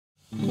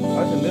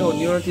没有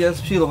Newer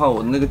DSP 的话，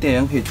我的那个电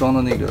源可以装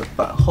到那个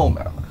板后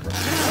面了。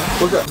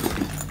不是，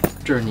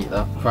这是你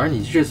的，反正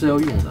你这次要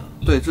用的。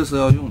对，这次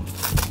要用的。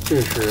这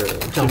是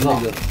降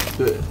噪的，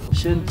对，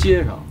先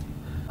接上，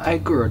挨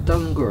个单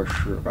个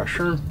试，把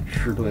声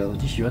试对了，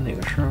你喜欢哪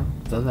个声，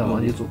咱再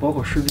往里组，包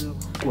括视频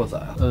过载。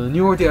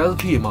Newer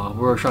DSP 嘛，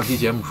不是上期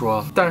节目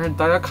说，但是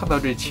大家看到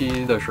这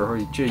期的时候，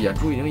这演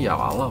出已经演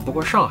完了。不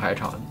过上海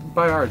场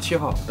8月27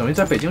号，等于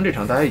在北京这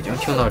场大家已经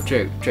听到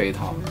这一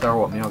套，待会儿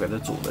我们要给他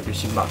组的这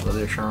新板子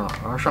的这声了。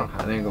然后上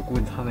海那个估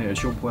计他那个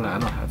修不回来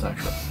呢，还暂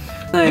时。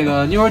那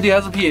个 Newer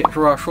DSP 是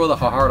不是说的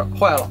好好的，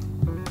坏了？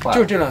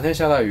就这2天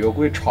下大雨，我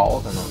估计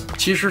潮可能。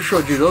其实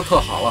设计都特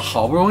好了，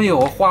好不容易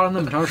我花了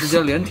那么长时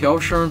间，连调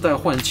声带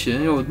换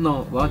琴又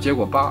弄完，结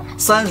果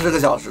30个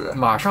小时，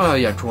马上要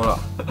演出了，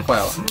坏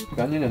了，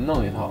赶紧给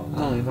弄一套。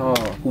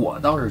我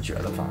倒是觉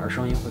得反而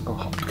声音会更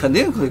好，肯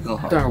定会更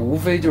好。但是无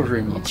非就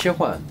是你切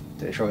换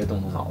得稍微动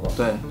脑子。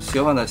对，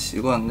切换的习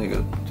惯那个。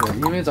对，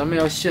因为咱们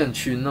要现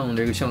去弄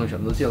这个相对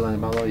选择键乱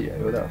七八糟也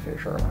有点费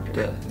事儿了。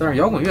对，但是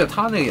摇滚乐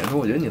它那个演出，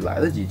我觉得你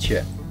来得及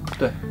切。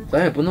对，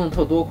咱也不弄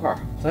特多块，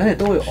咱也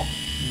都有。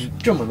你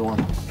这么多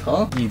呢？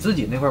成？你自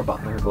己那块板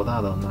子是多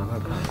大的？拿块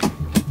看。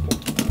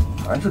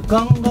反正是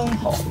刚刚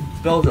好，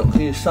标准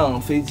可以上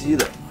飞机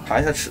的。查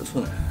一下尺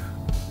寸。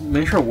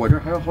没事，我这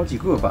还有好几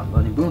个板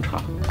子，你不用查。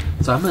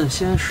咱们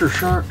先试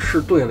声，试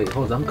对了以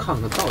后，咱们看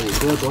看到底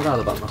多大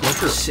的板子合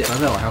适，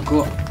咱再往下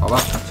搁，好吧？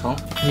成。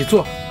你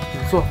坐。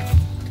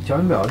调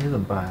音表你怎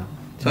么办呀？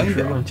调音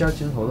表是用加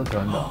琴头的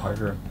调音表还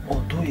是？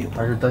对，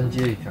还是单接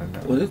一调音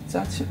表？我就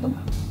加琴的吧。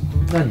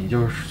那你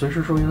就是随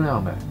时收音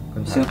量呗。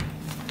行。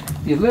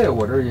delay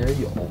我这儿也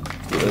有，我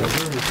这是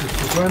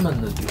Grumman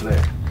的 delay。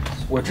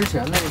我之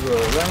前那个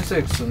Line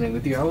 6那个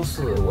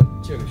DL4，我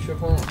借给薛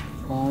峰了。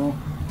哦。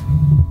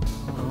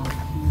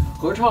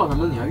合唱什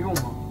么你还用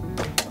吗？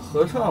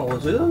合唱，我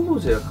觉得陆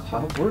姐好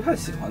像不是太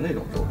喜欢那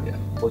种周边，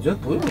我觉得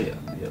不用也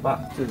罢，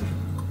这就是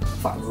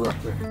法兹。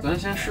对，咱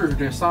先试试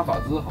这仨法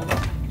兹，好吧？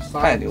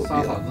太牛逼了！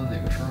仨法兹哪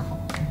个声好？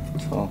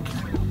成。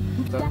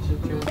咱们先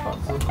听法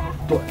兹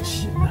短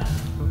信。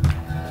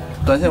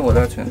短信我这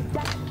儿全。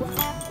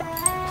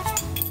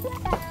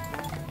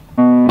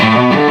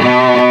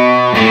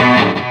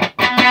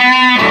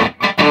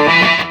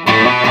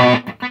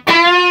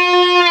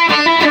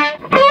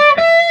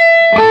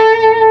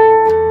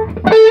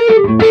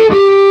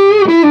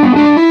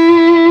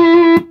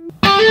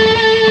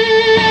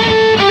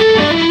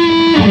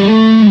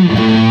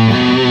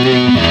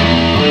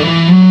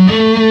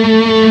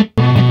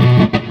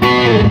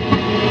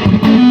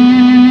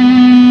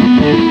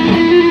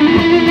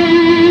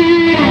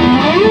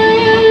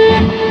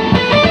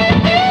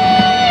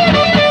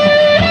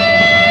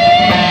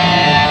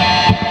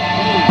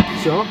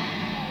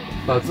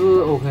法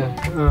兹 OK，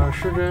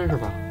失真是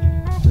吧？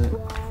对，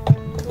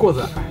过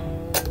载。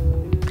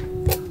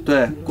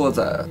对，过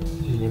载。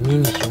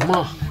你行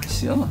吗？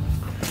行。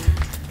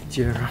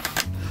接着。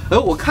哎，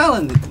我看了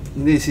你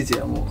那期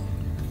节目。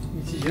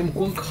那期节目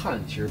光看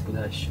其实不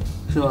太行，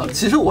是吧？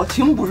其实我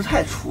听不是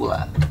太出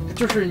来，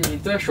就是你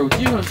在手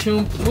机上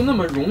听不那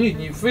么容易，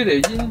你非得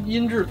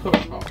音质特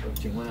别好的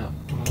情况下。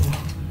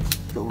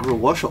这不是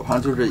我手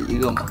上就这一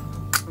个吗？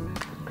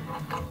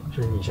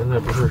就是你现在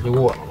不是有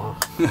我了吗？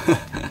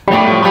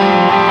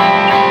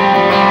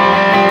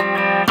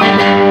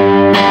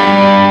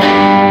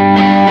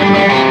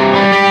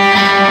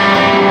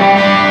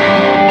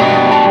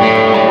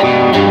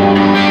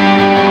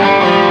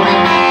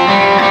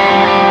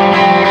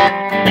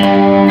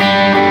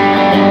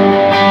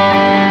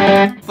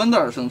分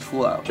段声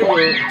出来了，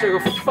这个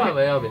范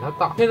围要比它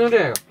大。听听这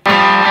个。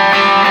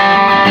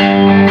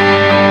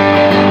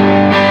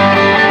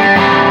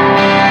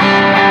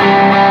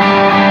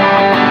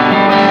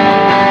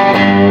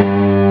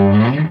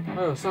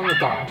3个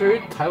档，这是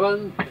台湾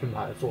品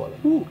牌做的，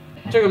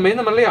这个没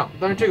那么亮，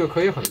但是这个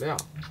可以很亮。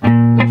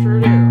再试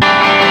试这个，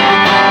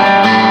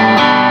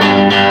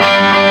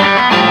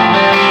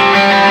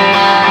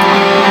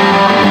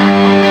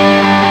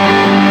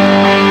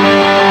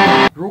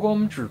如果我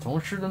们只从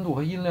失真度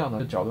和音量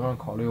的角度上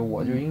考虑，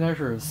我就应该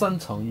是3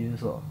层音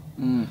色，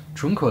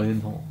纯可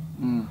林通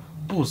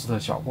，boost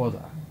小过载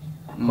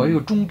和一个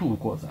中度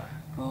过载，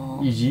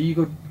以及一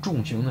个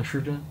重型的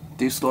失真。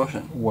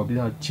distortion， 我比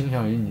较倾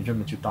向于你这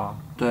么去搭。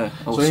对，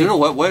其实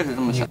我也是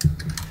这么想。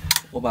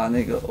我把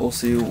那个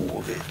OC5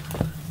给。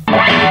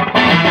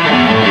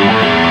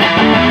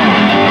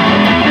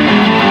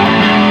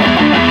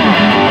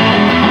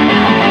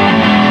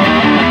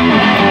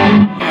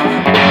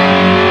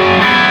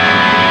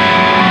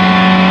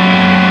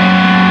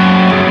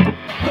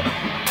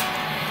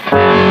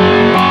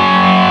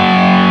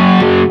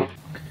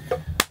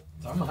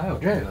咱们还有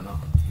这个呢。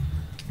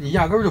你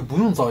压根儿就不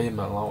用噪音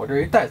门了，我这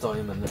一带噪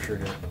音门的失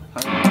真，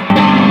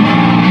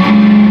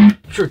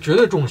是绝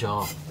对重型，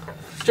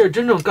这是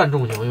真正干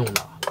重型用的，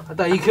还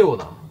带 EQ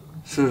的。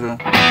试试。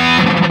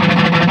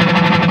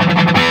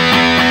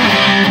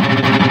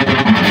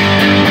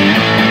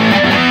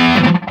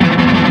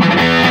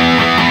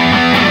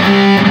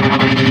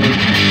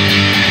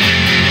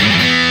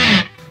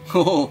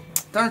哦，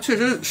但是确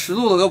实实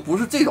录的歌不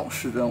是这种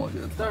失真，我觉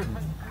得。但是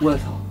我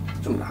操，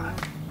这么大呀！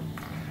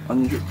啊，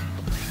你这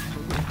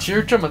其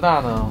实这么大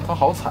呢，它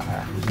好踩。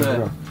对，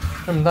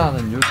这么大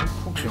呢，你就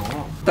铺平了。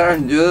但是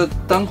你觉得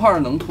单块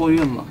能托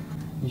运吗？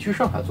你去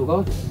上海坐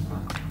高铁，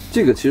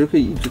这个其实可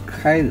以一直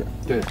开着。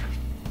对。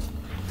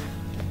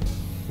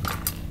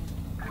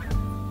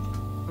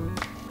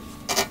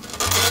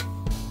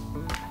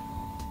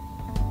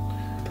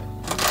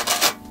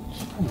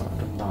用不了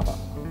这么大把。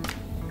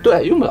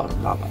对，用不了这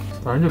么大把，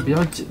反正就比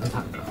较紧的踩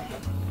着。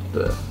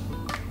对。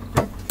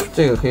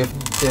这个可以，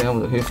这要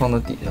么就可以放到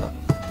底下。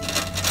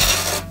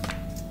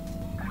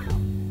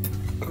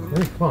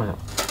可以放下，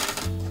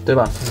对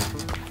吧？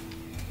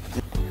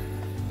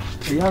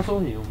这压缩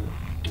你用不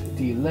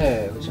用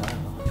 ？delay， 我想想啊，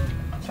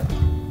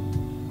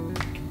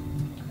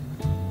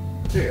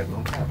这也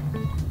能开吧？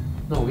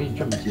那我给你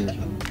这么接行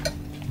吗？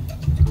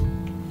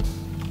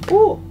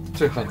哦，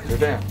最狠就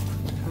这样。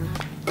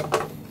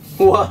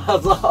我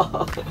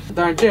操！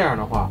但是这样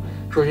的话，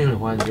说心里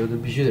话，你就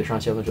必须得上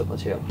线路枕头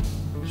切了。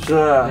是，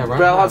不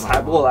然的话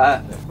踩不过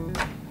来。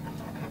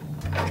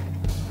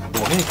我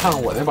给你看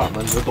看我那版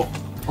本，你就懂。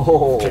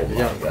哦，这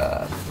样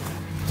的。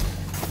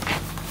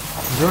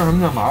你知道什么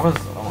叫麻烦死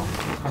了吗？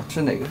看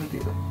是哪个是底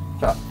的？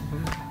这儿。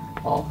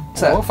哦，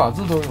我法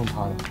字都是用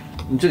它的。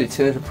你这里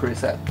切的是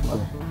preset。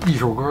一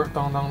首歌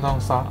当当当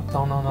仨，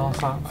当当当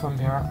仨翻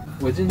篇儿。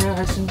我今天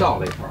还新到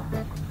了一块。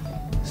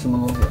什么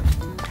东西？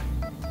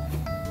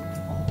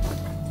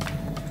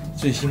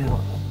最新款，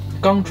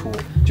刚出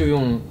就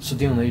用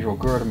Sting 的一首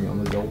歌的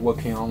名字叫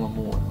Walking on the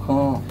Moon。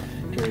哦，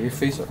这是一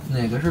Facer。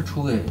哪个是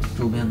出给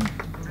周边的？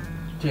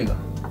这个。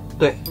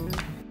对。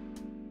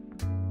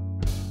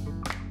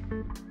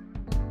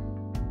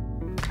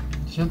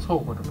先凑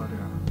合着吧，这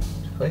样。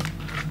可以。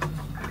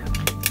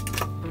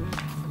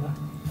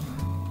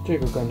这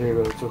个跟这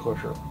个最合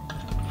适了，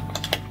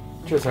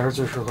这才是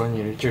最适合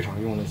你这场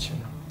用的琴。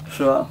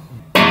是吧？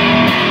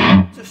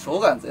这手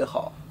感贼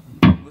好，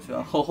我喜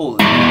欢厚厚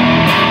的。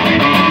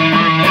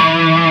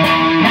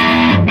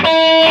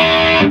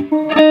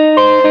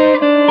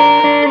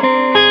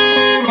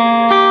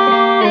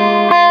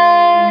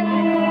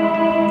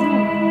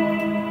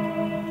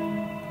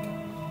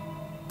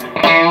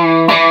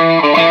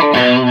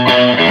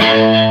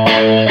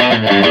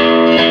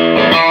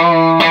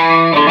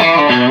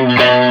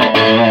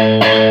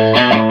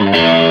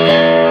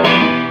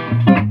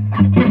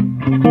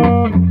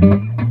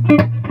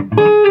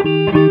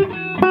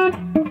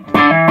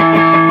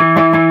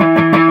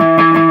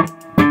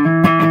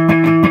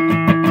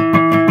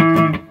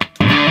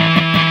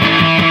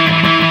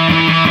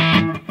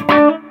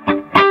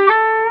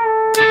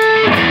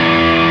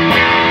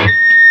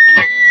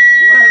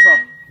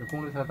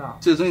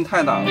这东西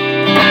太大了。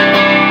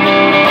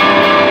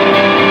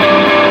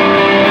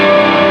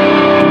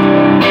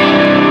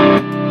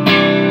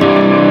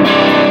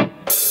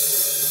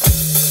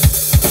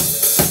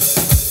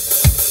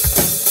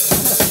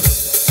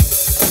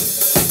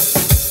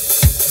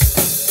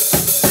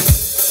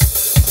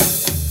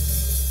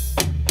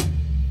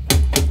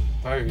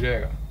还有这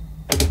个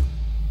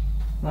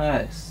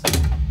 ，nice。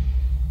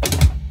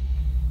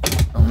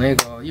等那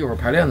个一会儿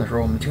排练的时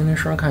候，我们听听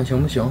声看行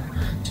不行。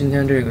今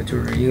天这个就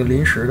是一个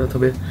临时的、特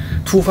别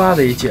突发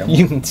的一节目，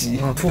应急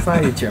啊，突发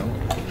一节目。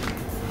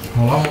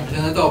好了，我们现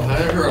在到排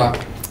练室了。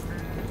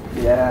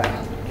耶，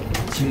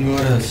新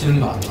歌的新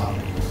版了，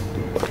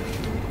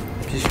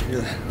必须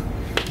的。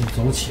你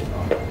走起了。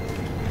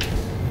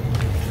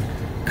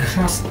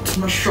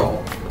Custom Show，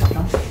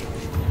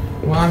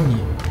 挖米，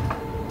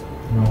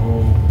然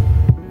后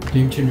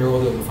林钦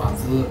州的法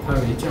兹，还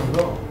有一降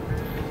噪，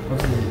他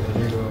自己的这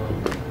个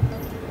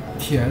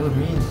TS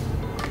Mini。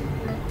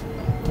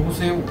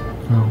OC5，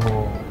然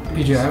后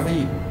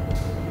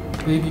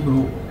BGFE、Baby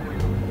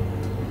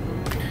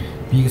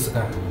Blue、Big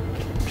Sky，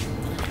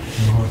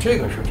 然后这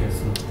个是这次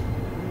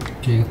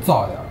这个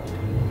噪点的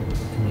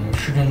这么一个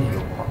失真体的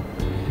块，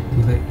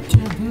你可以接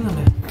着听听呗。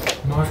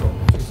马手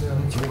这次让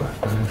它900，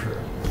应该是，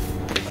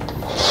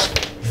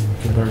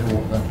这边是我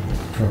的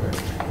设备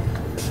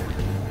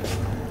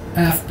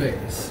 ，F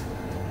Bass。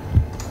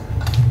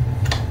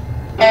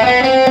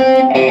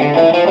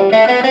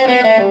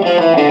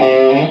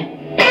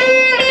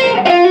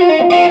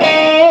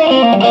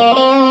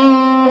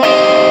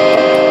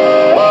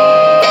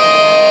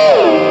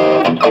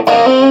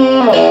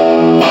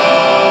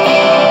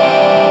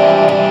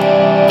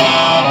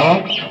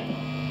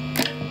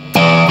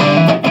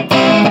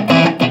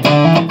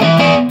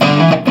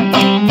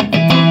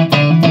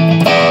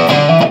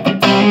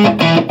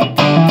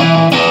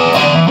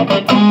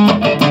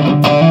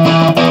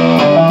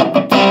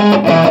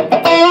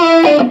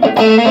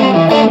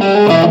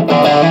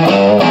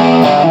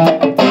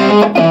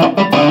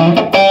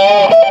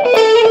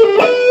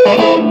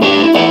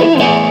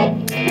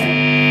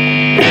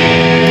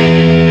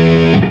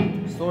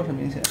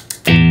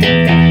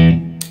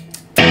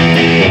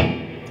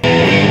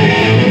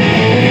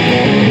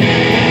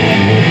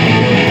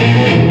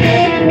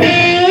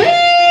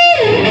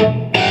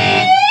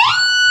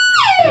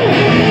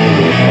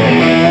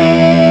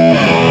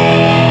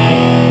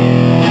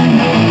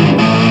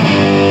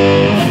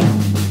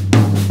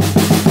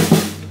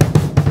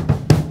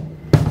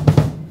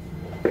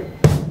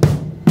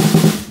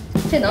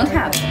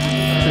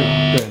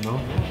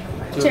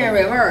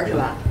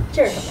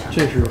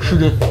是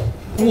的，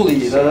物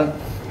理的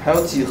还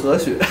有几何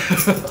学，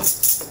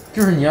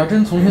就是你要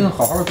真重新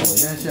好好走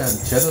一遍线，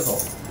斜着走，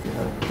给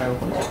它开个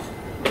混响，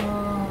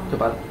就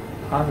把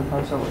它是它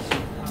的效果器，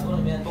从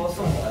里面多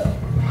送过来的。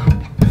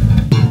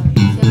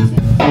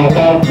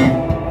行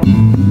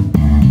行。